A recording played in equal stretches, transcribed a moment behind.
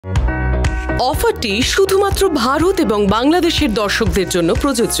অফারটি শুধুমাত্র ভারত এবং বাংলাদেশের দর্শকদের জন্য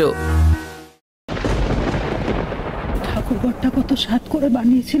প্রযোজ্য। ঠাকুরঘরটা কত স্বাদ করে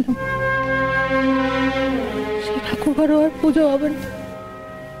বানিয়েছিলাম, সেই ঠাকুরঘরও আর পুজো হবে না।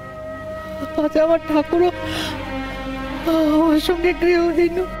 আজ আমার ঠাকুরও আমার সঙ্গে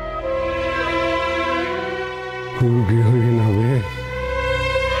গৃহহীন। গৃহহীন হবে,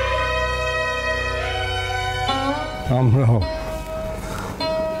 আমরাও।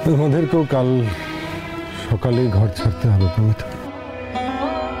 আমাদেরকেও কাল সকালে ঘর ছাড়তে হবে। তুমি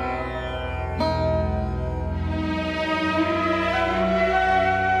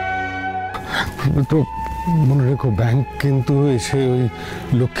তো মনে রেখো, ব্যাংক কিন্তু এসে ওই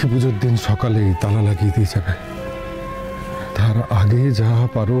লক্ষ্মী পুজোর দিন সকালেই তালা লাগিয়ে দিয়ে যাবে। তার আগে যা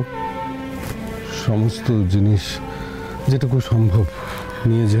পারো সমস্ত জিনিস যেটুকু সম্ভব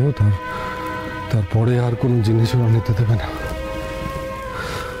নিয়ে যেও। তারপরে আর কোনো জিনিসও নিতে দেবে না।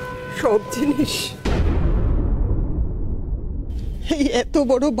 সব জিনিস? এই এত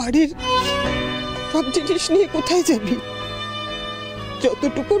বড় বাড়ির সব জিনিস নিয়ে কোথায় যাবি?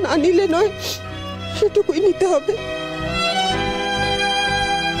 যতটুকু না নিলে নয় সেটুকুই নিতে হবে।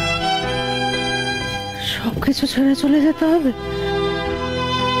 সবকিছু ছেড়ে চলে যেতে হবে?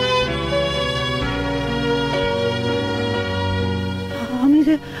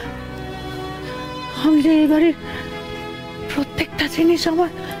 আমি যে এই বাড়ির প্রত্যেকটা জিনিস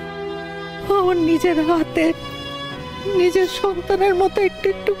আমার নিজের হাতে, নিজের সন্তানের মতো একটু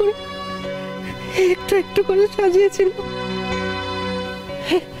একটু করে সাজিয়েছিল,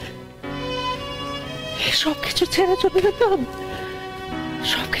 সবকিছু ছেড়ে চলে যেতে হবে।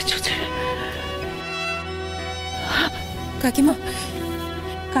 সবকিছু ছেড়ে।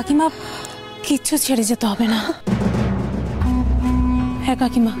 কাকিমা কিচ্ছু ছেড়ে যেতে হবে না। হ্যাঁ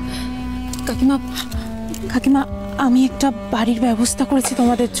কাকিমা, আমি একটা বাড়ির ব্যবস্থা করেছি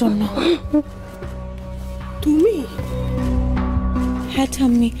তোমাদের জন্য। তুমি? হ্যাঁ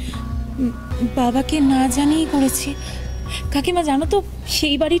ঠাম্মি, বাবাকে না জানিয়েই করেছি। কাকিমা জানো তো,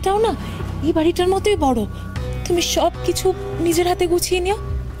 সেই বাড়িটাও না এই বাড়িটার মতোই বড়। তুমি সব কিছু নিজের হাতে গুছিয়ে নিও,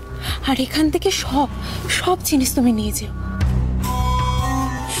 আর এখান থেকে সব জিনিস তুমি নিয়ে যেও।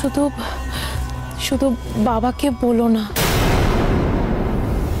 শুধু বাবাকে বলো না।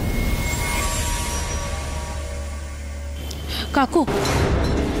 কাকু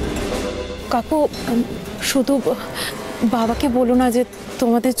শুধু বাবাকে বলো না যে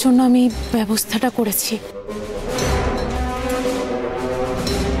তোমাদের জন্য আমি ব্যবস্থাটা করেছি।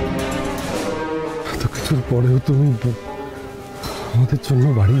 এত কিছুর পরেও তুমি আমাদের জন্য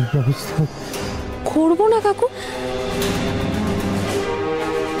বাড়ির ব্যবস্থা করবো না কাকু?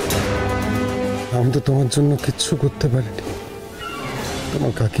 আমি তো তোমার জন্য কিচ্ছু করতে পারিনি,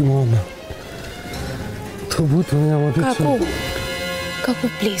 তোমার কাকিমাও না। তবু তুমি আমাদের কাকু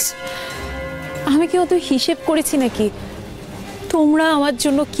প্লিজ, আমি কি অত হিসেব করেছি নাকি? তোমরা আমার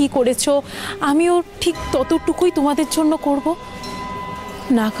জন্য কি করেছো আমিও ঠিক ততটুকুই তোমাদের জন্য করব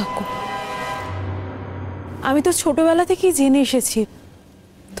না কাকু। আমি তো ছোটবেলা থেকেই জেনে এসেছি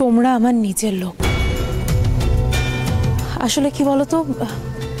তোমরা আমার নিজের লোক। আসলে কি বলতো,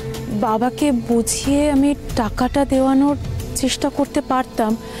 বাবাকে বুঝিয়ে আমি টাকাটা দেওয়ানোর চেষ্টা করতে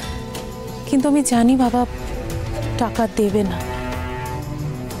পারতাম, কিন্তু আমি জানি বাবা টাকা দেবে না।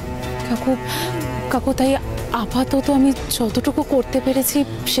 কাকু তাই আপাতত আমি যতটুকু করতে পেরেছি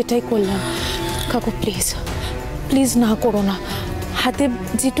সেটাই করলাম। কাকু প্লিজ না করো না। হাতে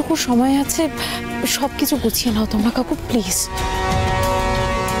যেটুকু সময় আছে সব কিছু গুছিয়ে নাও তোমরা। কাকু প্লিজ।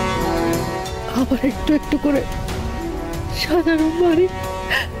 আবার একটু করে সাজানো বাড়ি।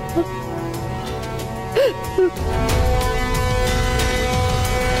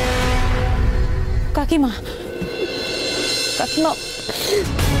 কাকিমা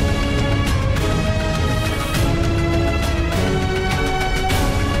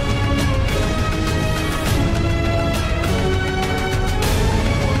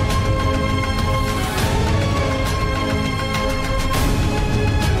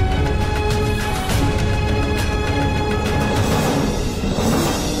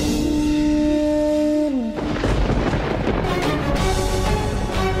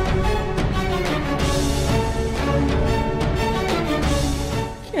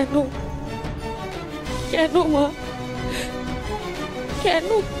কেন মা, কেন?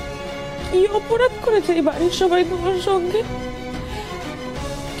 কি অপরাধ করেছে এই বাড়ির সবাই তোমার সঙ্গে?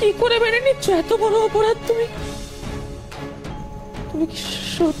 কি করে মেনে নিচ্ছ এত বড় অপরাধ? তুমি কি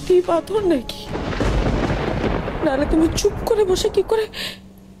সত্যি পাথর নাকি? নাহলে তুমি চুপ করে বসে কি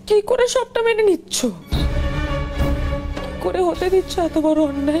করে সবটা মেনে নিচ্ছ? কি করে হতে দিচ্ছ এত বড়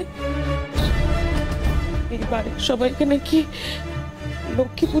অন্যায়? এই বাড়ির সবাইকে নাকি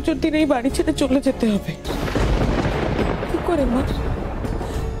লক্ষ্মী পুজোর দিন এই বাড়ি ছেড়ে চলে যেতে হবে। কি করে মা,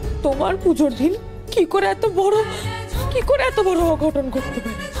 তোমার পুজোর দিন কি করে এত বড় অঘটন করতে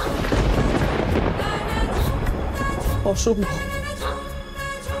পারে? অসম্ভব।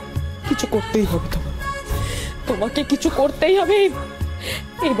 কিছু করতেই হবে তোমাকে কিছু করতেই হবে।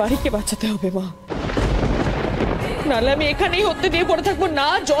 এই বাড়িকে বাঁচাতে হবে মা, নাহলে আমি এখানেই হতে দিয়ে পড়ে থাকবো। না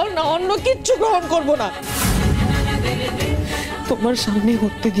জল না অন্য কিচ্ছু গ্রহণ করবো না। তোমার সামনে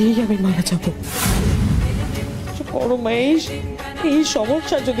হতে দিয়েই আমি মারা যাবো। করো মা, এই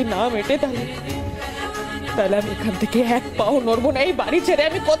সমস্যা যদি না মেটে তাহলে আমি এখান থেকে এক পাও নড়বো না। এই বাড়ি ছেড়ে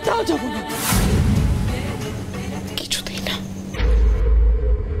আমি কোথাও যাবো না, কিছুতেই না।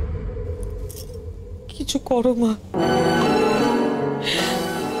 কিছু করো মা,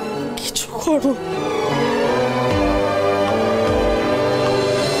 কিছু করো।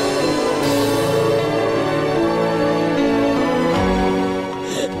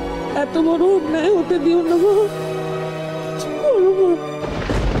 এত বড় অন্যায় হতে দিও না মা, কিছু করো মা।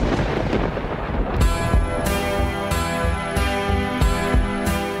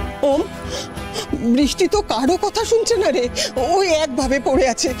 ওম, বৃষ্টি তো কারো কথা শুনছে না রে, ওই একভাবে পড়ে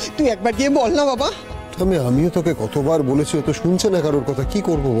আছে। তুই একবার গিয়ে বল না বাবা। আমিও তোকে কতবার বলেছি, ও তো শুনছে না কারোর কথা। কি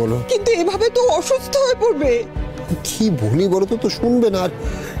করব বলো? কিন্তু এভাবে তো অসুস্থ হয়ে পড়বে। কি বলি বলো তো, শুনবে না। আর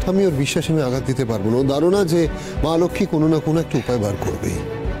আমি ওর বিশ্বাসে আমি আঘাত দিতে পারবো না। ও ধারণা যে মা লক্ষ্মী কোনো না কোনো একটা উপায় বার করবে।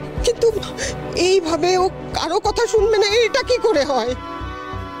 কিন্তু এইভাবে ও কারো কথা শুনবে না, এটা কি করে হয়?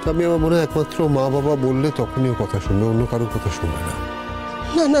 আমি আমার মনে হয় একমাত্র মা বাবা বললে তখনই ও কথা শুনবে, অন্য কারোর কথা শুনবে না।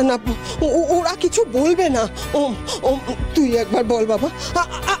 না না না, ওরা কিছু বলবে না। ওম ওম, তুই একবার বল বাবা।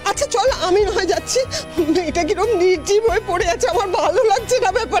 আচ্ছা চল, আমি না হয় যাচ্ছি। এটা কিরকম নির্জীব হয়ে পড়ে আছে, আমার ভালো লাগছে না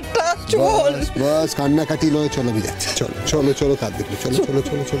ব্যাপারটা। চল বাস, কান্নাকাটি নয়, চলো আমি যাচ্ছি। চলো চলো চলো, কাঁদ দেখবে। চলো চলো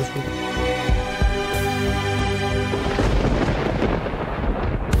চলো চলো চলো।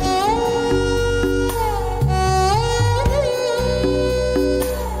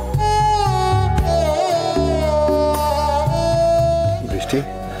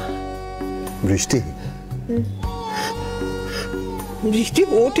 বৃষ্টি, বৃষ্টি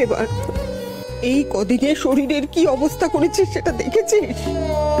ওঠ এবার। এই কদিনে শরীরের কি অবস্থা করেছিস সেটা দেখেছিস?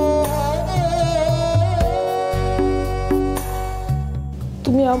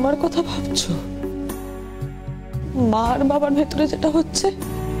 তুমি আমার কথা ভাবছো? মা আর বাবার ভেতরে যেটা হচ্ছে,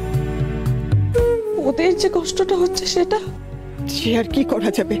 ওদের যে কষ্টটা হচ্ছে সেটা। সে আর কি করা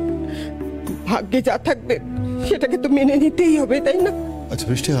যাবে, ভাগ্যে যা থাকবে সেটাকে তো মেনে নিতেই হবে, তাই না? আচ্ছা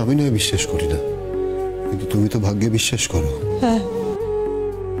বৃষ্টি, আমি নয় বিশ্বাস করি না, কিন্তু তুমি তো ভাগ্যে বিশ্বাস করো। হ্যাঁ,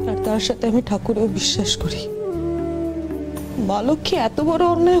 আর তার সাথে আমি ঠাকুরেও বিশ্বাস করি। মা লক্ষ্মী এত বড়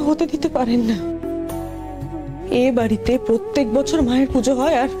অন্যায় হতে দিতে পারেন না। এ বাড়িতে প্রত্যেক বছর মায়ের পুজো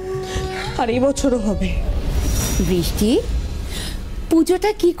হয়, আর এই বছরও হবে। বৃষ্টি,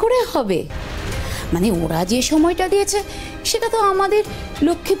 পুজোটা কি করে হবে? মানে ওরা যে সময়টা দিয়েছে সেটা তো আমাদের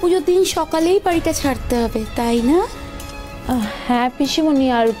লক্ষ্মী পুজোর দিন সকালেই বাড়িটা ছাড়তে হবে, তাই না? হ্যাঁ পিসিমণি,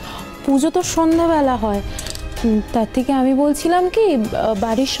 আর পুজো তো সন্ধ্যাবেলা হয়। তার থেকে আমি বলছিলাম কি,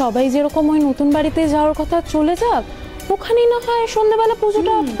 বাড়ির সবাই যেরকম ওই নতুন বাড়িতে যাওয়ার কথা চলে যাক, ওখানেই না হয় সন্ধ্যাবেলা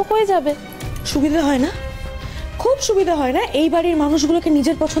পুজোটা হয়ে যাবে। সুবিধা হয় না? খুব সুবিধা হয় না? এই বাড়ির মানুষগুলোকে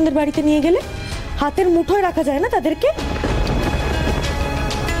নিজের পছন্দের বাড়িতে নিয়ে গেলে হাতের মুঠোয় রাখা যায় না তাদেরকে?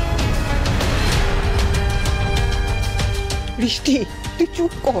 বৃষ্টি, তুই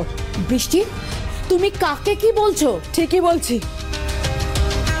চুপ কর। বৃষ্টি, তুমি কাকে কি বলছো? ঠিকই বলছি।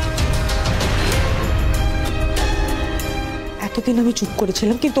 এতদিন আমি চুপ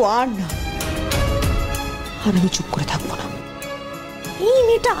করেছিলাম, কিন্তু আর না, আর আমি চুপ করে থাকবো না। এই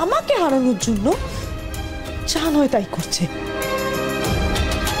মেয়েটা আমাকে হারানোর জন্য যা নয় তাই করছে।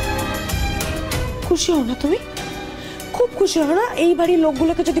 খুশি হও না তুমি? খুব খুশি হও না এই বাড়ির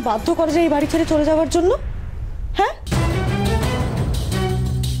লোকগুলোকে যদি বাধ্য করে যায় এই বাড়ি ছেড়ে চলে যাওয়ার জন্য? হ্যাঁ,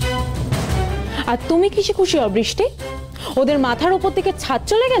 আর তুমি কিসে খুশি হও বৃষ্টি? ওদের মাথার উপর থেকে ছাদ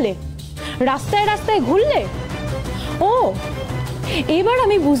চলে গেলে, রাস্তায় রাস্তায় ঘুরলে। ও, এবার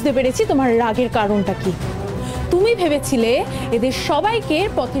আমি বুঝতে পেরেছি তোমার রাগের কারণটা কি। তুমি ভেবেছিলে এদের সবাইকে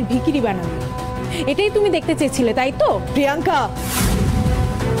পথের ভিখিরি বানাবে, এটাই তুমি দেখতে চেয়েছিলে, তাই তো? প্রিয়াঙ্কা,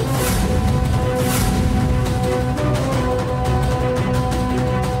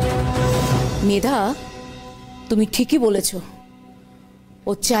 মেধা, তুমি ঠিকই বলেছ।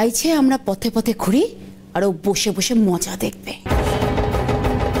 ও চাইছে আমরা পথে পথে ঘুরি, আর ও বসে বসে মজা দেখবে।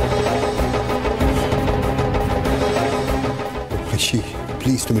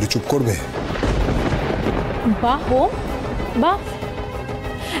 প্লিজ তুমি চুপ করবে? বাহ বাহ,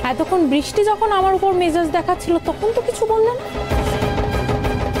 এতক্ষণ বৃষ্টি যখন আমার উপর মেজাজ দেখাচ্ছিল তখন তো কিছু বললেন।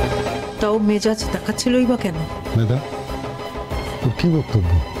 তাও মেজাজ দেখাচ্ছিলই বা কেন? মেধা, ওর কি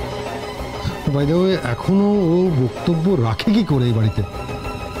বক্তব্য? বাই দ্য ওয়ে, এখনো ও বক্তব্য রাখে কি করে এই বাড়িতে?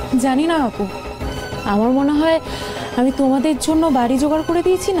 জানি না আপু, আমার মনে হয় আমি তোমাদের জন্য বাড়ি জোগাড় করে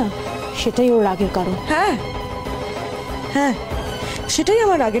দিয়েছি না, সেটাই ওর রাগের কারণ। হ্যাঁ হ্যাঁ, সেটাই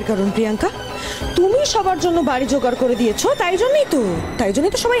আমার রাগের কারণ প্রিয়াঙ্কা। তুমি সবার জন্য বাড়ি জোগাড় করে দিয়েছো, তাই জন্যই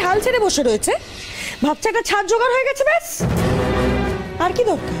তো সবাই হাল ছেড়ে বসে রয়েছে। ভাবছে একটা ছাদ জোগাড় হয়ে গেছে, ব্যাস। আর কি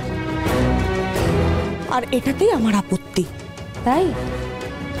দরকার? আর এটাতেই আমার আপত্তি। তাই?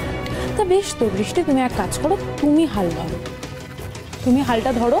 তা বেশ তো বৃষ্টি, তুমি এক কাজ করো, তুমি হাল ধরো, তুমি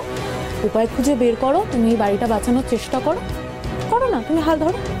হালটা ধরো, উপায় খুঁজে বের করো, তুমি এই বাড়িটা বাঁচানোর চেষ্টা করো না, তুমি হাল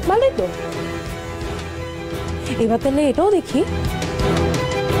ধরো, ভালোই তো। এবার তাহলে এটাও দেখি।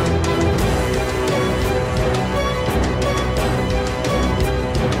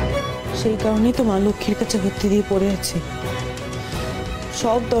 সেই কারণেই তো মা লক্ষ্মীর কাছে ভর্তি দিয়ে পড়ে আছে।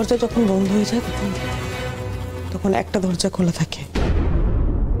 সব দরজা যখন বন্ধ হয়ে যায় তখন একটা দরজা খোলা থাকে।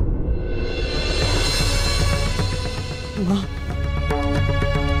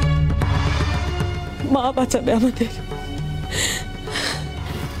 মা বাঁচাবে আমাদের।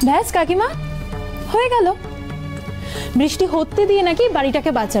 ব্যাস কাকিমা, হয়ে গেল। বৃষ্টি হতে দিয়ে নাকি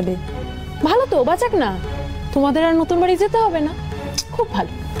বাড়িটাকে বাঁচাবে। ভালো তো, বাঁচাক না, তোমাদের আর নতুন বাড়ি যেতে হবে না, খুব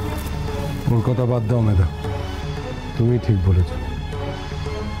ভালো। ওর কথা বাদ দাও মেধা, তুমি ঠিক বলেছ।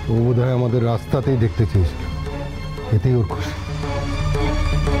 ও বোধহয় আমাদের রাস্তাতেই দেখতে চেয়েছিল, এতেই ওর খুশি।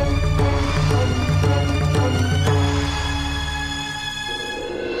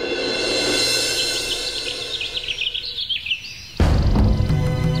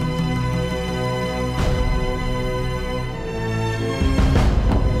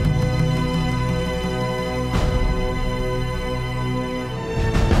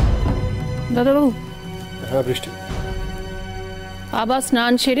 দাদাবাবু। হ্যাঁ বৃষ্টি। আবার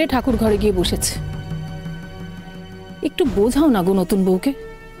স্নান সেরে ঠাকুর ঘরে গিয়ে বসেছে। একটু বোঝাও না গো নতুন বউকে,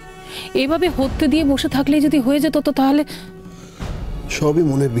 এভাবে হতে দিয়ে বসে থাকলে যদি হয়ে যেত তো তাহলে। সবই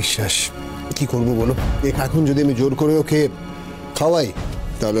মনের বিশ্বাস, কি করবো বলো। এখন যদি আমি জোর করে ওকে খাওয়াই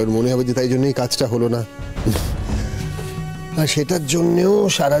তাহলে ওর মনে হবে যে তাই জন্যই কাজটা হলো না, আর সেটার জন্যও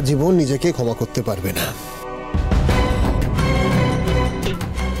সারা জীবন নিজেকে ক্ষমা করতে পারবে না।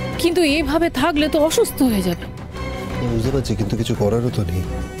 কিন্তু এইভাবে থাকলে তো অসুস্থ হয়ে যাবে। বুঝতে পারছি, কিন্তু কিছু করারও তো নেই।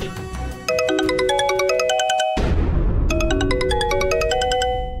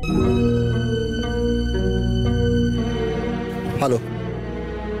 হ্যালো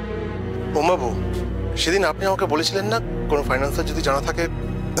ওমাবু, সেদিন আপনি আমাকে বলেছিলেন না কোনো ফাইন্যান্সার যদি জানা থাকে।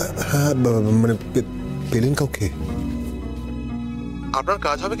 হ্যাঁ, মানে পেলেন কাউকে? আপনার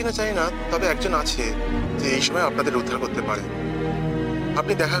কাজ হবে কিনা জানি না, তবে একজন আছে যে এই সময় আপনাদের উদ্ধার করতে পারে।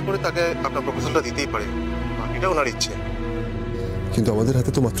 আপনি দেখা করে তাকে আপনার প্রপোজালটা দিতেই পারে, বাকিটা ওনার ইচ্ছে। কিন্তু আমাদের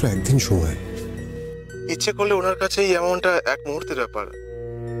হাতে তো মাত্র একদিন সময়। ইচ্ছে করলে ওনার কাছে এই অ্যামাউন্টটা এক মুহূর্তের ব্যাপার।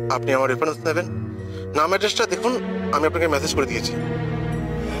 আপনি আমার রেফারেন্স নেবেন, নাম অ্যাড্রেসটা দেখুন, আমি আপনাকে মেসেজ করে দিয়েছি।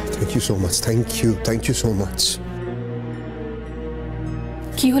 Thank you so much, thank you so much.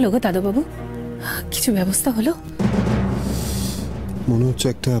 কি হলো গো দাদাবাবু, কিছু ব্যবস্থা হলো? মনে হচ্ছে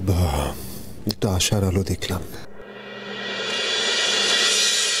একটা আশার আলো দেখলাম।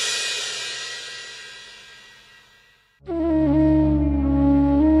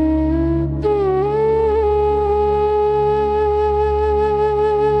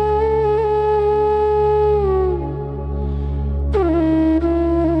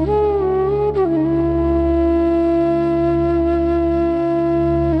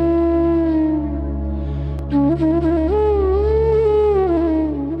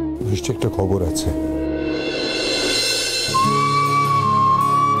 একটা খবর আছে।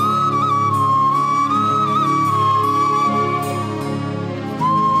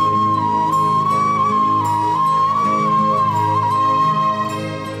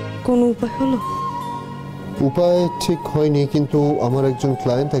 কোনো উপায় হলো? উপায় ঠিক হয়নি, কিন্তু আমার একজন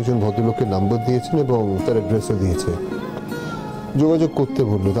ক্লায়েন্ট একজন ভদ্রলোকের নাম্বার দিয়েছেন এবং তার অ্যাড্রেসও দিয়েছে। যোগাযোগ করতে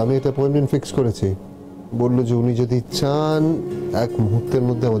বললো, আমি একটা অ্যাপয়েন্টমেন্ট ফিক্স করেছি। বললো যে উনি যদি চান এক মুহূর্তের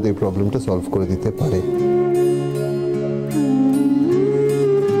মধ্যে আমাদের এই প্রবলেমটা সলভ করে দিতে পারে।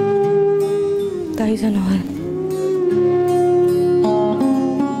 তাই যেন হয়।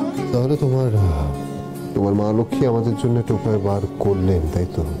 তাহলে তোমার মা লক্ষ্মী আমাদের জন্য একটা উপায় বার করলেন, তাই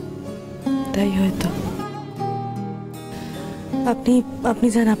তো? তাই হয়তো। আপনি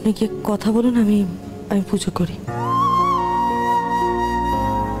যান, আপনি কি কথা বলুন, আমি পুজো করি।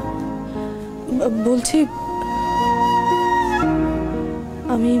 বলছি,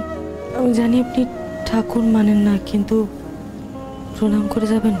 আমি জানি আপনি ঠাকুর মানেন না, কিন্তু প্রণাম করে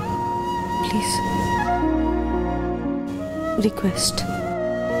যাবেন প্লিজ, রিকোয়েস্ট।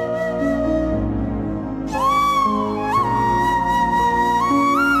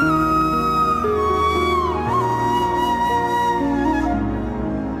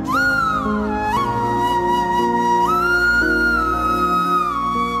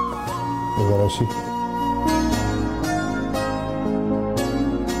 আসছি।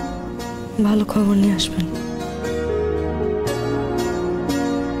 ভালো খবর নিয়ে আসবেন।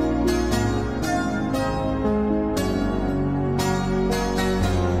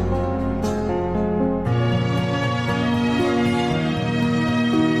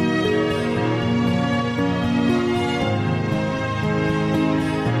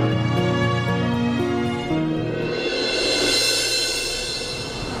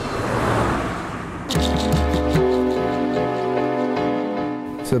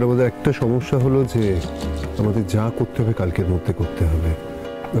 স্যার, আমাদের একটা সমস্যা হলো যে আমাদের যা করতে হবে কালকের মধ্যে করতে হবে।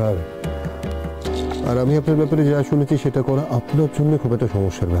 আর আমি আপনার ব্যাপারে যা শুনেছি সেটা করা আপনার জন্য খুব একটা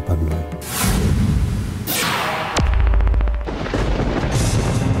সমস্যার ব্যাপার নয়।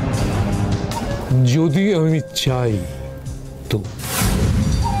 যদি আমি চাই তো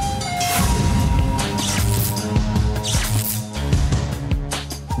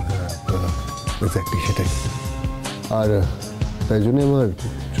সেটাই, আর তাই জন্য আমার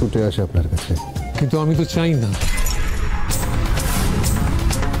ছুটে আসে আপনার কাছে। কিন্তু আমি তো চাই না।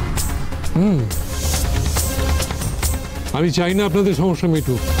 আমি চাই না আপনাদের সমস্যা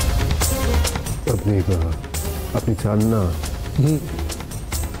মিটুক। আপনি চান না?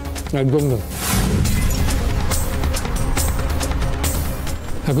 একদম না।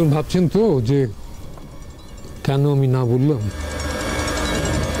 এখন ভাবছেন তো যে কেন আমি না বললাম?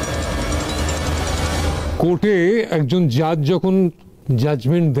 কোর্টে একজন জাজ যখন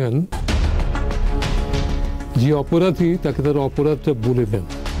জাজমেন্ট দেন, যে অপরাধী তাকে তার অপরাধটা বলে দেন।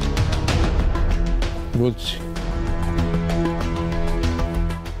 বলছি,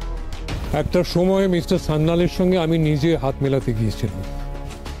 একটা সময় মিস্টার সান্যালের সঙ্গে আমি নিজে হাত মেলাতে গিয়েছিলাম।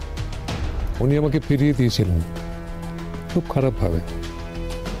 উনি আমাকে ফিরিয়ে দিয়েছিলেন খুব খারাপ ভাবে,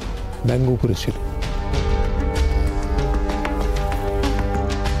 ব্যঙ্গ করেছিল।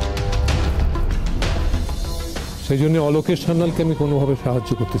 সেই জন্য অলোকেশ সান্যালকে আমি কোনোভাবে সাহায্য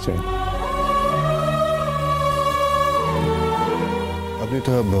করতে চাই না। আপনি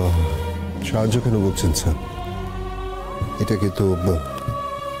এটা সাহায্য কেন বলছেন স্যার? এটা কিন্তু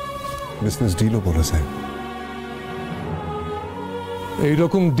বিজনেস ডিলও বলা যায়।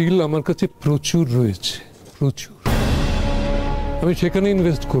 এইরকম ডিল আমার কাছে প্রচুর রয়েছে, প্রচুর। আমি সেখানে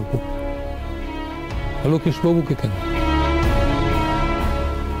ইনভেস্ট করব। অলোকেশ বাবুকে কেন?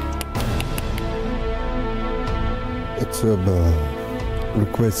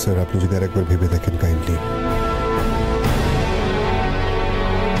 রিকোয়েস্ট স্যার, আপনি যদি আরেকবার ভেবে দেখেন কাইন্ডলি।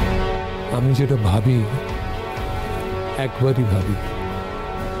 আমি যেটা ভাবি একবারই ভাবি,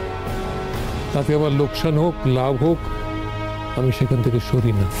 তাতে আমার লোকসান হোক লাভ হোক আমি সেখান থেকে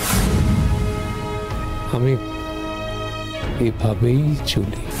সরি না। আমি এভাবেই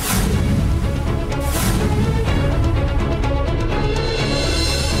চলি।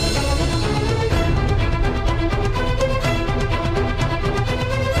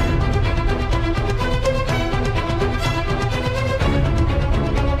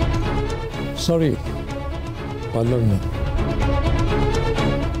 সরি, পারলাম না।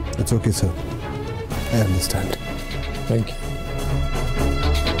 It's okay, sir. I understand. Thank you.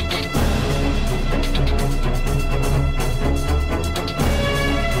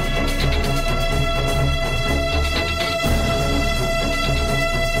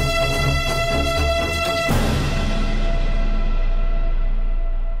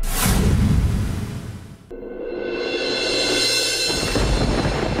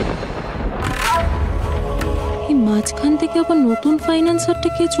 মাঝখান থেকে আবার নতুন ফাইন্যান্সারটা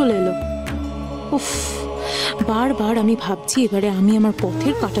কে চলে এলো? উফ, বারবার আমি ভাবছি এবারে আমি আমার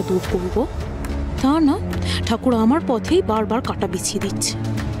পথের কাঁটা দূর করব, তা না, ঠাকুর আমার পথেই বারবার কাঁটা বিছিয়ে দিচ্ছে।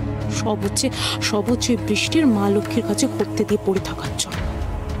 সব হচ্ছে বৃষ্টির মা লক্ষ্মীর কাছে করতে দিয়ে পড়ে থাকার জন্য।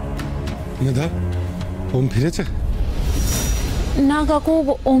 ওম ফিরেছে? না কাকু,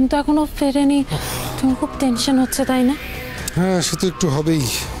 ওম তো এখনো ফেরেনি। তোমার খুব টেনশন হচ্ছে তাই না? হ্যাঁ, সে তো একটু হবেই।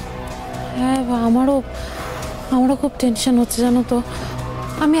 হ্যাঁ, আমারও খুব টেনশন হচ্ছে জানো তো।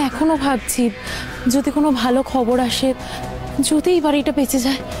 আমি এখনো ভাবছি যদি কোনো ভালো খবর আসে, যদি এই বাড়িটা বেঁচে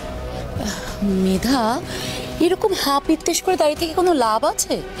যায়। মেধা, এরকম হাঁ পিত্তেশ করে দাঁড়িয়ে থেকে কোনো লাভ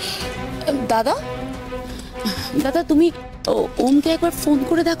আছে? দাদা দাদা তুমি ওমকে একবার ফোন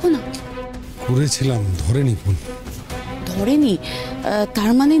করে দেখো না। করেছিলাম, ধরেনি ফোন। ধরেনি?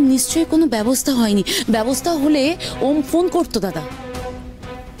 তার মানে নিশ্চয়ই কোনো ব্যবস্থা হয়নি। ব্যবস্থা হলে ওম ফোন করতো দাদা।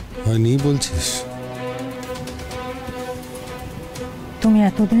 হয়নি বলছিস? তুমি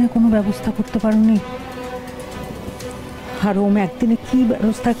এতদিনে কোনো ব্যবস্থা করতে পারোনি, আর ওম একদিনে কি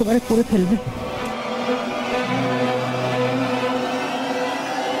ব্যবস্থা একেবারে করে ফেলবে।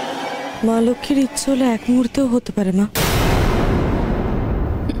 মা লক্ষ্মীর ইচ্ছে হলে এক মুহূর্তেও হতে পারে। মা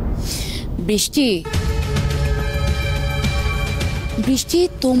বৃষ্টি, বৃষ্টি,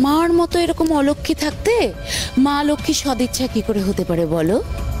 তোমার মতো এরকম অলক্ষ্মী থাকতে মা লক্ষ্মী সদিচ্ছা কি করে হতে পারে বলো?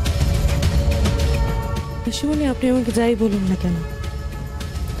 পিসিমণি, আপনি আমাকে যাই বলুন না কেন,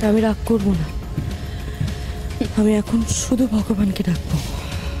 আমি রাগ করবো না। আমি এখন শুধু ভগবানকে ডাকবো।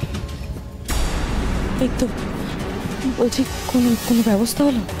 এই তো বলছি, কোনো ব্যবস্থা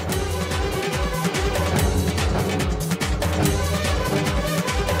হলো?